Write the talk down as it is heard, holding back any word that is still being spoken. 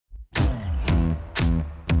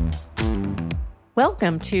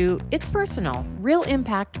Welcome to It's Personal. Real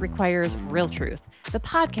impact requires real truth, the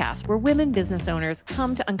podcast where women business owners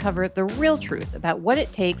come to uncover the real truth about what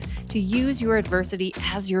it takes to use your adversity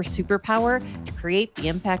as your superpower to create the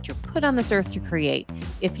impact you're put on this earth to create.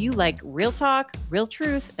 If you like real talk, real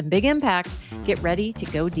truth, and big impact, get ready to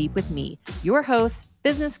go deep with me, your host,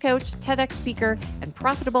 business coach, TEDx speaker, and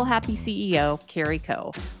profitable happy CEO, Carrie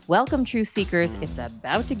Coe. Welcome, truth seekers. It's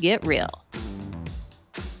about to get real.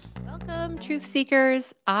 Welcome, truth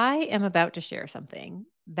seekers. I am about to share something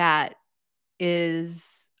that is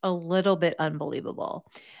a little bit unbelievable.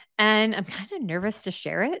 And I'm kind of nervous to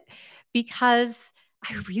share it because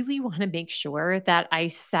I really want to make sure that I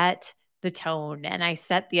set the tone and I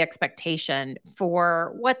set the expectation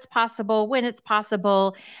for what's possible, when it's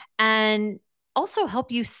possible, and also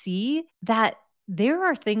help you see that there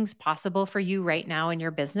are things possible for you right now in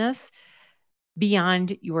your business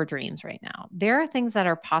beyond your dreams right now. There are things that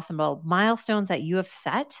are possible, milestones that you have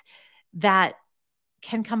set that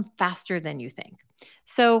can come faster than you think.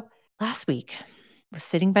 So last week, I was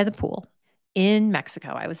sitting by the pool in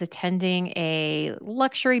Mexico. I was attending a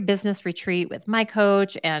luxury business retreat with my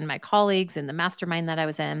coach and my colleagues in the mastermind that I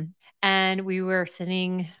was in. And we were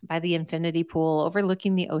sitting by the infinity pool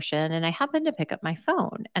overlooking the ocean. And I happened to pick up my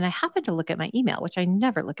phone and I happened to look at my email, which I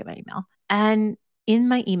never look at my email. And in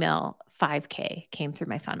my email, 5K came through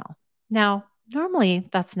my funnel. Now, normally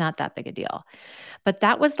that's not that big a deal, but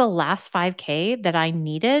that was the last 5K that I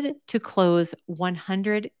needed to close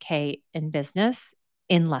 100K in business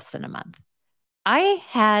in less than a month. I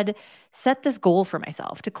had set this goal for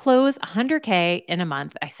myself to close 100K in a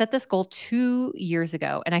month. I set this goal 2 years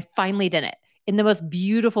ago and I finally did it in the most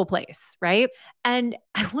beautiful place, right? And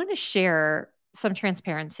I want to share some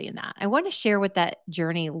transparency in that. I want to share what that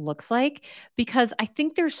journey looks like because I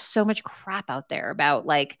think there's so much crap out there about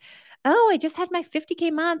like, oh, I just had my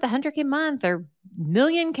 50K month, 100K month, or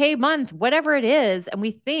million K month, whatever it is. And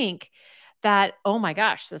we think that, oh my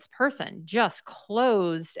gosh, this person just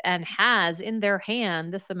closed and has in their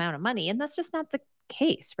hand this amount of money. And that's just not the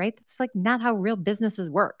case, right? That's like not how real businesses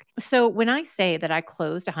work. So when I say that I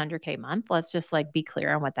closed 100K month, let's just like be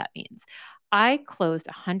clear on what that means. I closed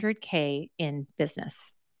 100K in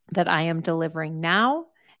business that I am delivering now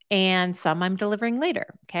and some I'm delivering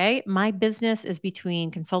later. Okay. My business is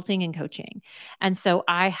between consulting and coaching. And so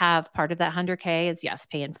I have part of that 100K is yes,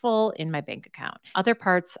 pay in full in my bank account. Other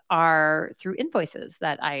parts are through invoices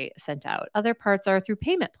that I sent out. Other parts are through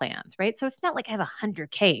payment plans, right? So it's not like I have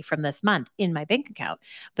 100K from this month in my bank account.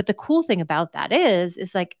 But the cool thing about that is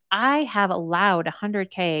like I have allowed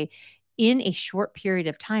 100K in a short period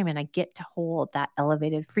of time and I get to hold that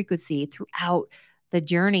elevated frequency throughout the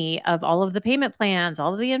journey of all of the payment plans,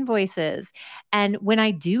 all of the invoices. And when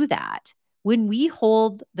I do that, when we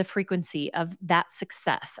hold the frequency of that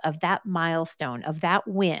success, of that milestone, of that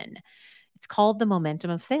win, it's called the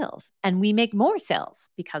momentum of sales. And we make more sales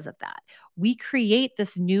because of that. We create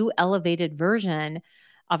this new elevated version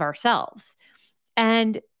of ourselves.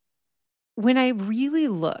 And when I really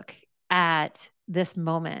look at this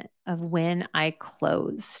moment of when I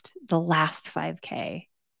closed the last 5K,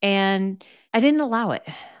 and I didn't allow it.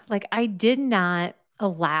 Like, I did not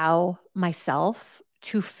allow myself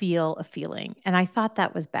to feel a feeling. And I thought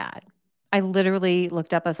that was bad. I literally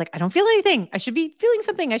looked up, I was like, I don't feel anything. I should be feeling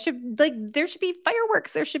something. I should, like, there should be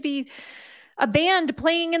fireworks. There should be a band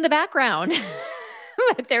playing in the background.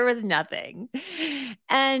 But there was nothing.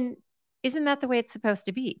 And isn't that the way it's supposed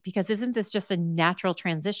to be? Because isn't this just a natural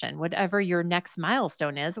transition? Whatever your next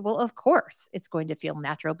milestone is, well, of course, it's going to feel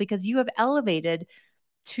natural because you have elevated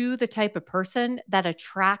to the type of person that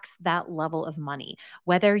attracts that level of money.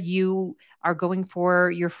 Whether you are going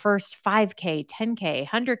for your first 5K, 10K,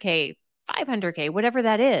 100K, 500K, whatever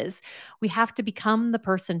that is, we have to become the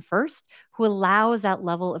person first who allows that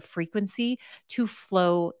level of frequency to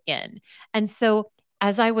flow in. And so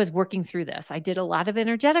as I was working through this, I did a lot of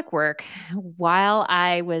energetic work while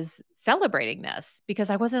I was celebrating this because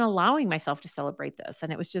I wasn't allowing myself to celebrate this.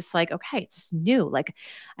 And it was just like, okay, it's just new. Like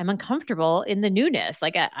I'm uncomfortable in the newness.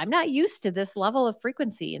 Like I'm not used to this level of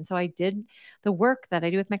frequency. And so I did the work that I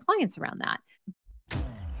do with my clients around that.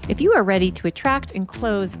 If you are ready to attract and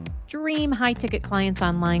close dream high ticket clients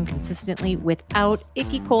online consistently without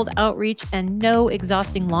icky cold outreach and no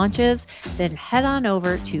exhausting launches, then head on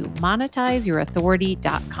over to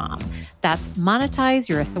monetizeyourauthority.com. That's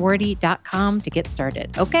monetizeyourauthority.com to get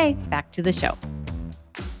started. Okay, back to the show.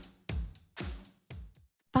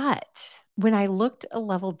 But when I looked a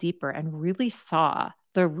level deeper and really saw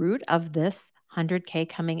the root of this 100K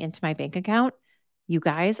coming into my bank account, you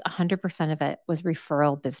guys, 100% of it was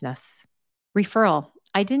referral business. Referral.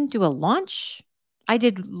 I didn't do a launch. I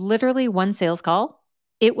did literally one sales call.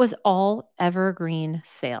 It was all evergreen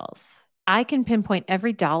sales. I can pinpoint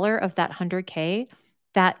every dollar of that 100K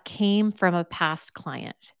that came from a past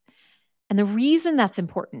client. And the reason that's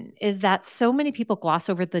important is that so many people gloss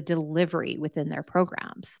over the delivery within their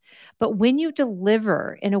programs. But when you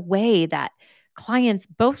deliver in a way that clients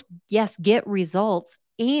both, yes, get results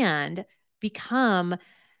and become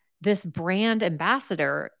this brand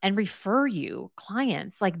ambassador and refer you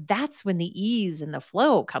clients, like that's when the ease and the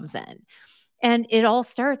flow comes in. And it all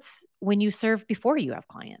starts when you serve before you have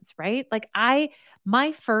clients, right?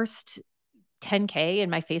 My first 10K in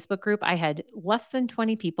my Facebook group, I had less than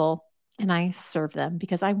 20 people and I served them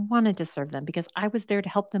because I wanted to serve them because I was there to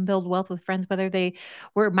help them build wealth with friends, whether they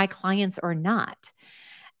were my clients or not.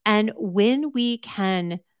 And when we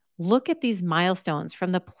can look at these milestones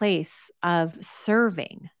from the place of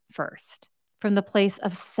serving first, from the place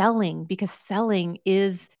of selling, because selling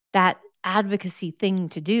is that advocacy thing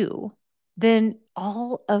to do, then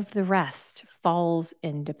all of the rest falls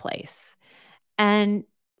into place. And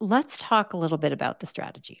let's talk a little bit about the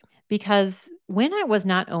strategy because when I was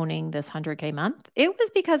not owning this 100K month, it was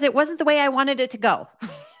because it wasn't the way I wanted it to go.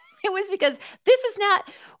 It was because this is not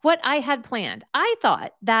what I had planned. I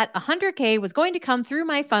thought that 100K was going to come through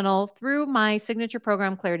my funnel, through my signature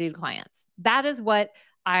program, Clarity to Clients. That is what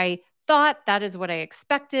I thought. That is what I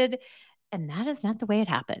expected. And that is not the way it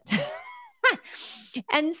happened.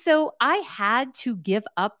 And so I had to give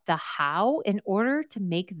up the how in order to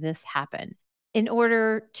make this happen. In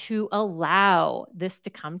order to allow this to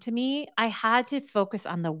come to me, I had to focus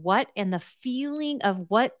on the what and the feeling of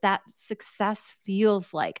what that success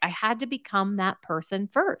feels like. I had to become that person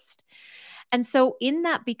first. And so, in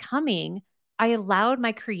that becoming, I allowed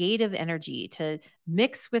my creative energy to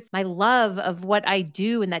mix with my love of what I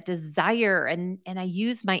do and that desire. And I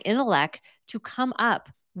used my intellect to come up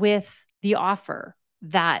with the offer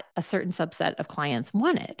that a certain subset of clients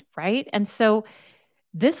wanted. Right. And so,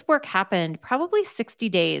 this work happened probably 60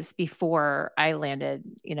 days before I landed,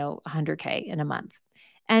 100K in a month.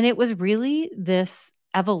 And it was really this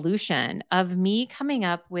evolution of me coming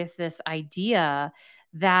up with this idea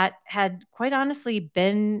that had quite honestly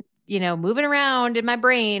been, moving around in my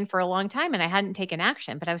brain for a long time and I hadn't taken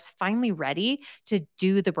action, but I was finally ready to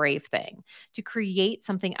do the brave thing, to create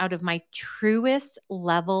something out of my truest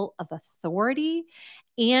level of authority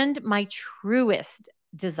and my truest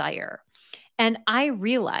desire. And I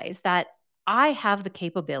realized that I have the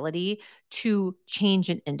capability to change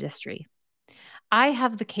an industry. I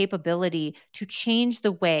have the capability to change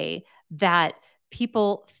the way that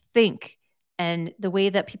people think and the way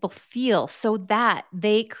that people feel so that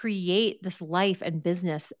they create this life and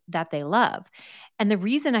business that they love. And the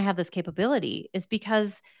reason I have this capability is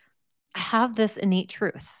because I have this innate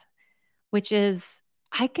truth, which is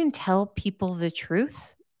I can tell people the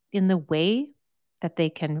truth in the way that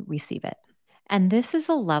they can receive it. And this is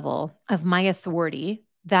a level of my authority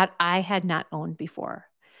that I had not owned before.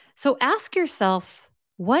 So ask yourself,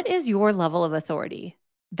 what is your level of authority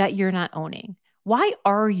that you're not owning? Why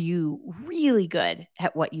are you really good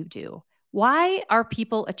at what you do? Why are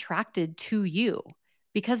people attracted to you?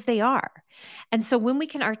 Because they are. And so when we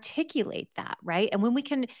can articulate that, right? And when we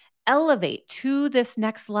can elevate to this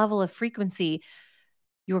next level of frequency,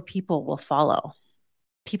 your people will follow.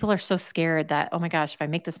 People are so scared that, oh my gosh, if I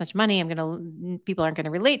make this much money, people aren't going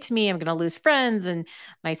to relate to me. I'm going to lose friends and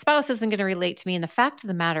my spouse isn't going to relate to me. And the fact of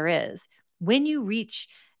the matter is, when you reach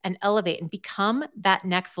and elevate and become that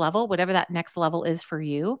next level, whatever that next level is for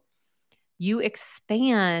you, you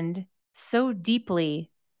expand so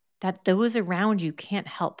deeply that those around you can't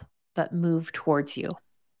help but move towards you.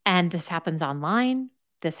 And this happens online,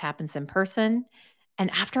 this happens in person. And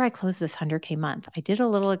after I closed this 100K month, I did a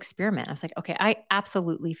little experiment. I was like, okay, I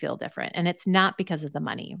absolutely feel different. And it's not because of the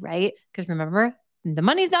money, right? Because remember, the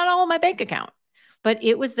money's not all in my bank account, but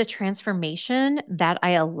it was the transformation that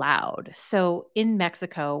I allowed. So in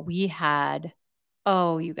Mexico, you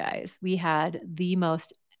guys, we had the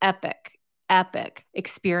most epic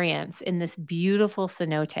experience in this beautiful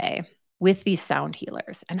cenote with these sound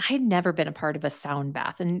healers. And I'd never been a part of a sound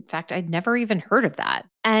bath. In fact, I'd never even heard of that.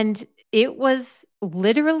 And it was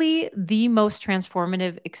literally the most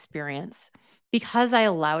transformative experience because I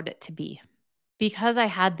allowed it to be, because I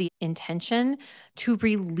had the intention to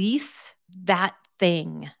release that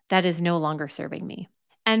thing that is no longer serving me.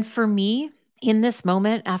 And for me, in this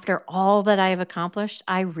moment, after all that I have accomplished,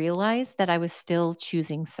 I realized that I was still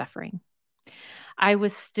choosing suffering. I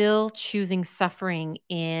was still choosing suffering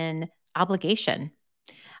in obligation.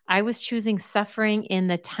 I was choosing suffering in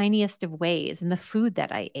the tiniest of ways, in the food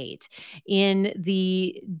that I ate, in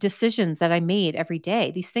the decisions that I made every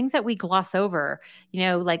day. These things that we gloss over,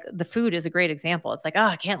 like the food is a great example. It's like, oh,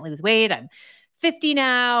 I can't lose weight. I'm 50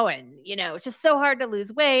 now and it's just so hard to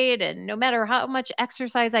lose weight and no matter how much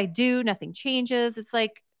exercise I do, nothing changes. It's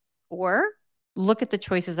like or look at the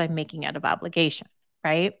choices I'm making out of obligation,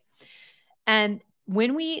 right? And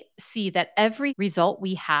when we see that every result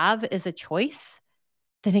we have is a choice,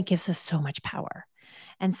 then it gives us so much power.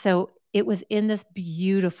 And so it was in this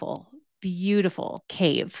beautiful, beautiful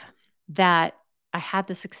cave that I had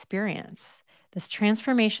this experience, this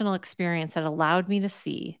transformational experience that allowed me to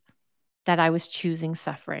see that I was choosing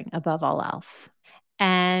suffering above all else.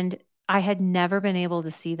 And I had never been able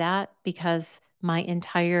to see that because my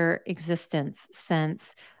entire existence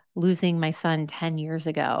since losing my son 10 years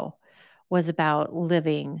ago was about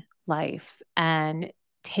living life and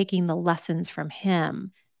taking the lessons from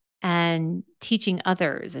him and teaching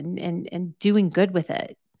others and doing good with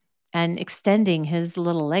it and extending his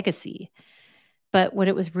little legacy. But what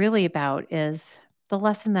it was really about is the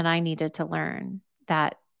lesson that I needed to learn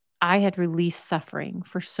that I had released suffering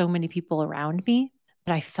for so many people around me,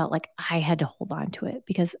 but I felt like I had to hold on to it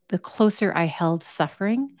because the closer I held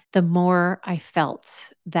suffering, the more I felt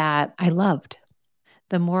that I loved,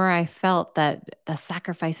 the more I felt that the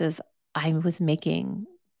sacrifices I was making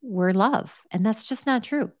were love. And that's just not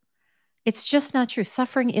true. It's just not true.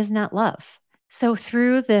 Suffering is not love. So,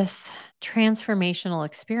 through this transformational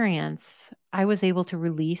experience, I was able to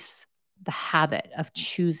release the habit of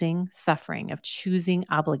choosing suffering, of choosing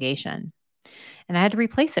obligation. And I had to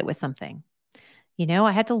replace it with something.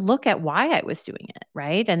 I had to look at why I was doing it,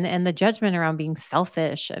 right? And the judgment around being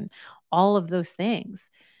selfish and all of those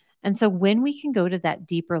things. And so when we can go to that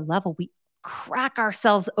deeper level, we crack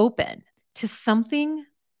ourselves open to something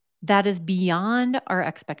that is beyond our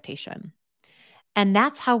expectation. And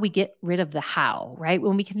that's how we get rid of the how, right?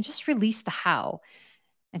 When we can just release the how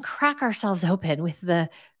and crack ourselves open with the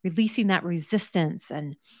releasing that resistance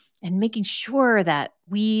and making sure that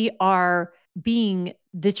we are being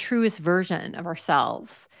the truest version of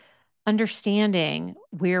ourselves, understanding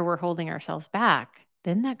where we're holding ourselves back,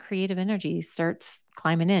 then that creative energy starts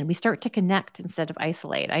climbing in. We start to connect instead of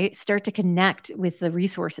isolate. I start to connect with the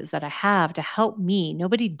resources that I have to help me.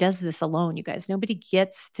 Nobody does this alone, you guys. Nobody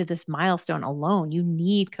gets to this milestone alone. You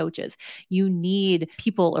need coaches. You need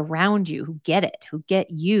people around you who get it, who get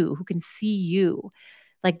you, who can see you.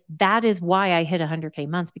 Like that is why I hit 100K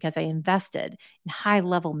months because I invested in high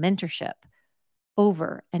level mentorship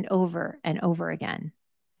over and over and over again.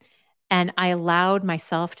 And I allowed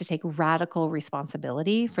myself to take radical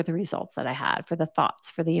responsibility for the results that I had, for the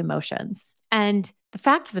thoughts, for the emotions. And the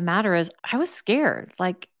fact of the matter is, I was scared.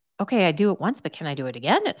 Like, okay, I do it once, but can I do it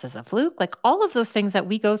again? Is this a fluke? Like all of those things that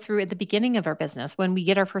we go through at the beginning of our business when we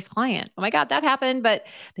get our first client. Oh my God, that happened. But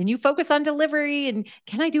then you focus on delivery and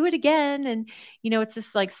can I do it again? And, it's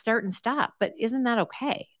just like start and stop. But isn't that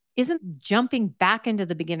okay? Isn't jumping back into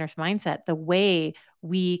the beginner's mindset the way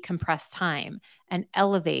we compress time and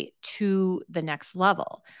elevate to the next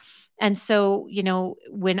level? And so,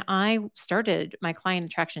 when I started my client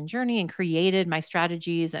attraction journey and created my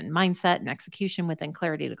strategies and mindset and execution within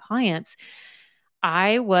Clarity to Clients,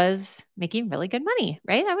 I was making really good money,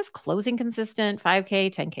 right? I was closing consistent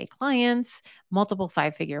 5K, 10K clients, multiple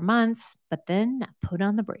 5-figure months, but then I put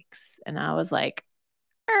on the brakes and I was like,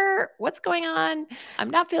 what's going on? I'm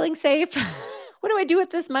not feeling safe. What do I do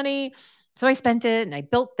with this money? So I spent it and I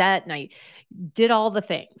built debt and I did all the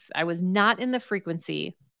things. I was not in the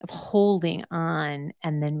frequency of holding on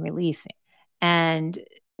and then releasing. And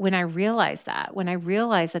when I realized that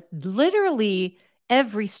literally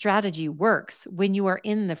every strategy works when you are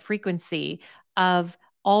in the frequency of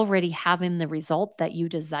already having the result that you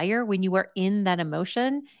desire, when you are in that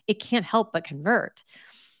emotion, it can't help but convert.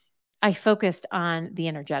 I focused on the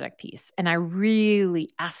energetic piece and I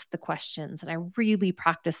really asked the questions and I really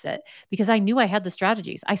practiced it because I knew I had the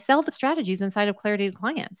strategies. I sell the strategies inside of Clarity to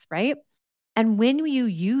Clients, right? And when you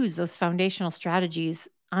use those foundational strategies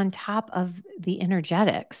on top of the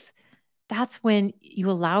energetics, that's when you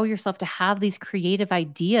allow yourself to have these creative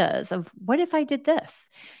ideas of what if I did this?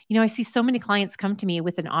 I see so many clients come to me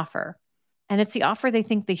with an offer, and it's the offer they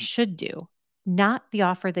think they should do, not the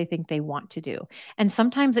offer they think they want to do. And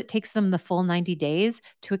sometimes it takes them the full 90 days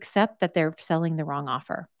to accept that they're selling the wrong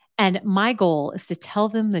offer. And my goal is to tell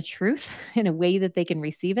them the truth in a way that they can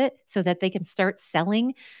receive it so that they can start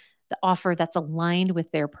selling the offer that's aligned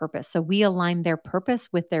with their purpose. So we align their purpose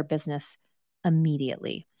with their business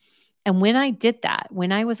immediately. And when I did that,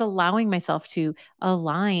 when I was allowing myself to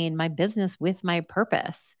align my business with my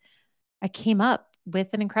purpose, I came up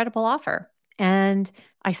with an incredible offer. And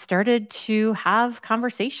I started to have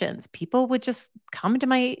conversations. People would just come to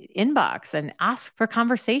my inbox and ask for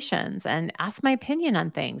conversations and ask my opinion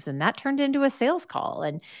on things. And that turned into a sales call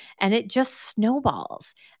and it just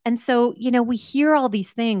snowballs. And so, we hear all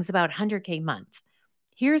these things about 100K month.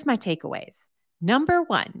 Here's my takeaways. Number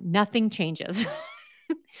one, nothing changes.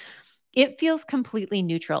 It feels completely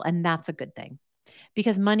neutral, and that's a good thing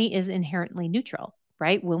because money is inherently neutral,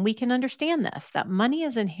 right? When we can understand this, that money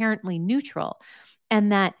is inherently neutral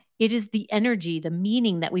and that it is the energy, the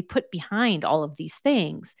meaning that we put behind all of these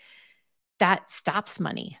things that stops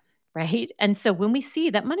money, right? And so when we see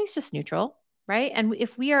that money's just neutral, right? And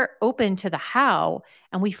if we are open to the how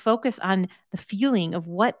and we focus on the feeling of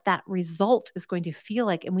what that result is going to feel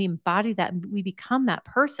like and we embody that and we become that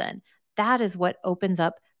person, that is what opens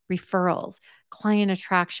up referrals, client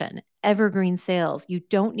attraction, evergreen sales. You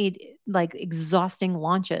don't need like exhausting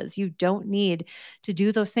launches. You don't need to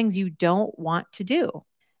do those things you don't want to do.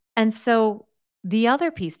 And so the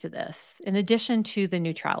other piece to this, in addition to the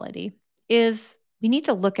neutrality, is we need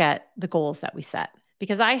to look at the goals that we set.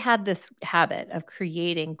 Because I had this habit of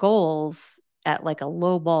creating goals at like a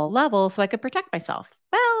low ball level so I could protect myself.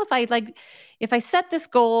 Well, if I set this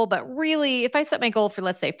goal, but really if I set my goal for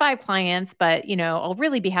let's say 5 clients, but I'll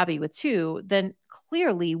really be happy with 2, then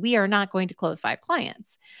clearly we are not going to close 5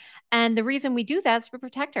 clients. And the reason we do that is to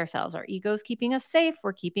protect ourselves. Our ego's keeping us safe.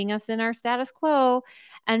 We're keeping us in our status quo.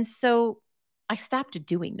 And so I stopped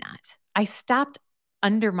doing that. I stopped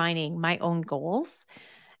undermining my own goals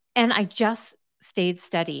and I just stayed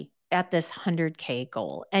steady at this 100K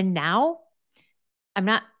goal. And now I'm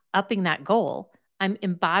not upping that goal. I'm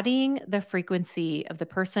embodying the frequency of the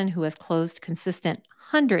person who has closed consistent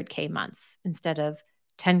 100K months instead of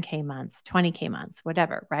 10K months, 20K months,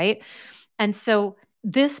 whatever, right? And so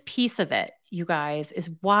this piece of it, you guys, is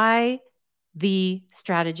why the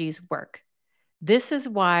strategies work. This is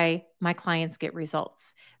why my clients get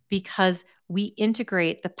results because we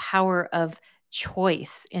integrate the power of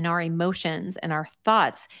choice in our emotions and our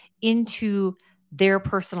thoughts into their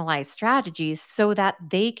personalized strategies so that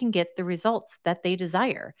they can get the results that they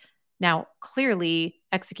desire. Now, clearly,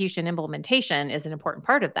 execution implementation is an important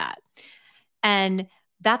part of that. And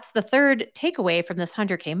that's the third takeaway from this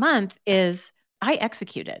 100K month is I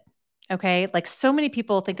executed. Okay. Like so many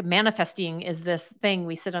people think manifesting is this thing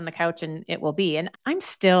we sit on the couch and it will be. And I'm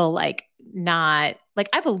still like, not like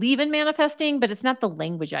I believe in manifesting, but it's not the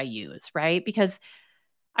language I use. Right. Because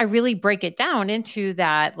I really break it down into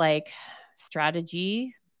that like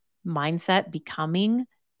strategy, mindset, becoming,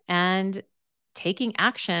 and taking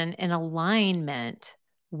action in alignment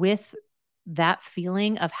with that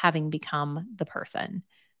feeling of having become the person.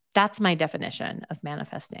 That's my definition of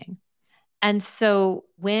manifesting. And so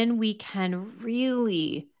when we can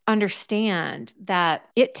really understand that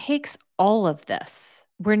it takes all of this,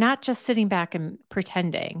 we're not just sitting back and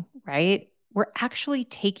pretending, right? We're actually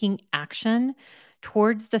taking action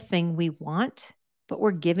towards the thing we want, but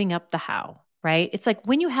we're giving up the how, right? It's like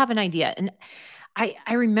when you have an idea, and I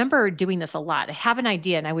remember doing this a lot. I have an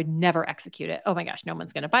idea and I would never execute it. Oh my gosh, no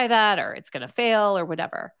one's going to buy that or it's going to fail or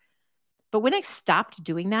whatever. But when I stopped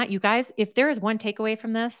doing that, you guys, if there is one takeaway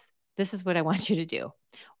from this is what I want you to do.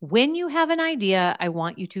 When you have an idea, I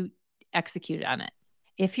want you to execute on it.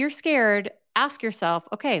 If you're scared, ask yourself,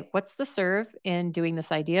 okay, what's the serve in doing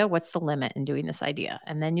this idea? What's the limit in doing this idea?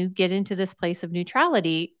 And then you get into this place of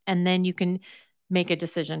neutrality, and then you can make a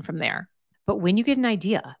decision from there. But when you get an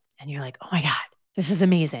idea and you're like, oh my God, this is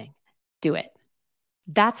amazing, do it.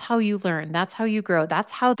 That's how you learn. That's how you grow.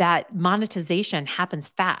 That's how that monetization happens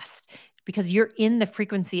fast because you're in the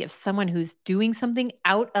frequency of someone who's doing something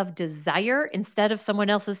out of desire instead of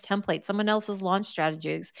someone else's template, someone else's launch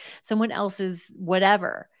strategies, someone else's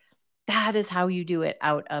whatever. That is how you do it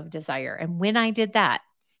out of desire. And when I did that,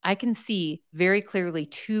 I can see very clearly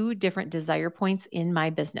 2 different desire points in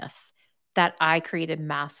my business that I created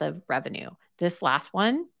massive revenue. This last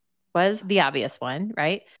one was the obvious one,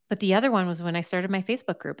 right? But the other one was when I started my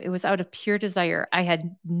Facebook group. It was out of pure desire. I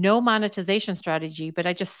had no monetization strategy, but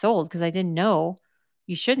I just sold because I didn't know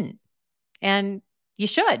you shouldn't. And you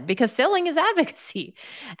should because selling is advocacy.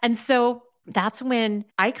 And so that's when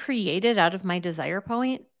I created out of my desire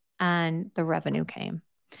point and the revenue came.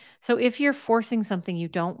 So if you're forcing something you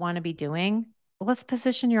don't want to be doing, let's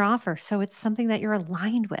position your offer so it's something that you're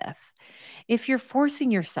aligned with. If you're forcing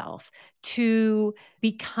yourself to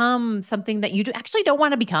become something that you actually don't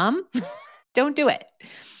want to become, don't do it.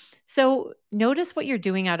 So notice what you're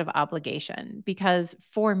doing out of obligation, because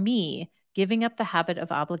for me, giving up the habit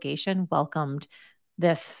of obligation welcomed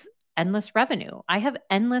this endless revenue. I have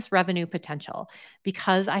endless revenue potential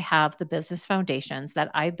because I have the business foundations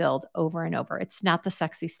that I build over and over. It's not the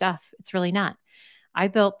sexy stuff. It's really not. I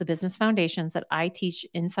built the business foundations that I teach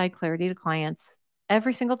inside Clarity to clients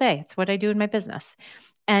every single day. It's what I do in my business.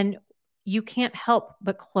 And you can't help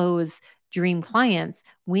but close dream clients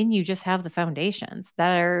when you just have the foundations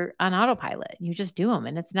that are on autopilot. You just do them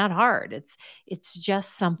and it's not hard. It's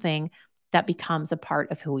just something that becomes a part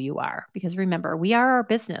of who you are. Because remember, we are our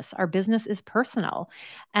business. Our business is personal.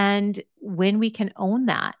 And when we can own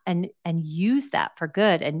that and use that for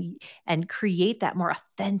good and create that more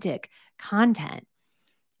authentic content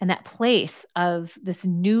and that place of this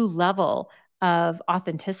new level of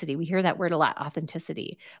authenticity. We hear that word a lot,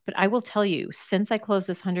 authenticity. But I will tell you, since I closed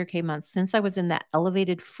this 100K month, since I was in that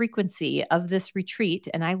elevated frequency of this retreat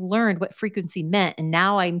and I learned what frequency meant, and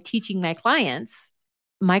now I'm teaching my clients,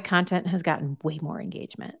 my content has gotten way more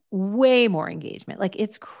engagement, way more engagement. Like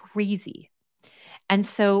it's crazy. And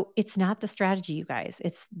so it's not the strategy, you guys.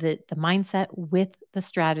 It's the mindset with the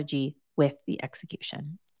strategy with the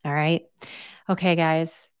execution. All right. Okay,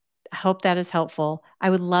 guys. I hope that is helpful. I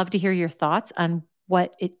would love to hear your thoughts on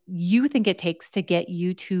what you think it takes to get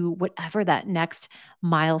you to whatever that next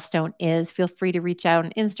milestone is. Feel free to reach out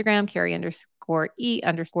on Instagram,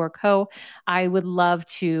 Carrie_E_co. I would love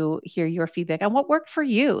to hear your feedback on what worked for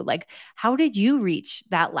you. Like, how did you reach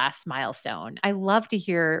that last milestone? I love to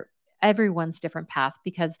hear everyone's different path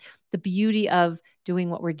because the beauty of doing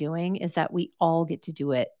what we're doing is that we all get to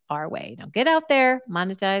do it our way. Now get out there,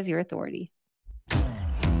 monetize your authority.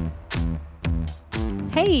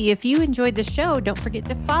 Hey, if you enjoyed the show, don't forget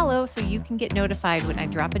to follow so you can get notified when I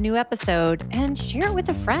drop a new episode, and share it with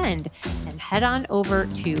a friend. And head on over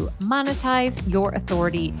to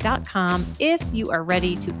monetizeyourauthority.com if you are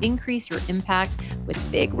ready to increase your impact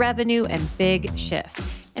with big revenue and big shifts.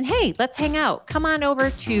 And hey, let's hang out. Come on over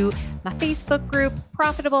to my Facebook group,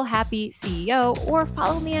 Profitable Happy CEO, or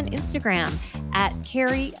follow me on Instagram at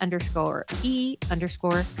Carrie_E_co.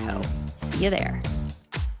 See you there.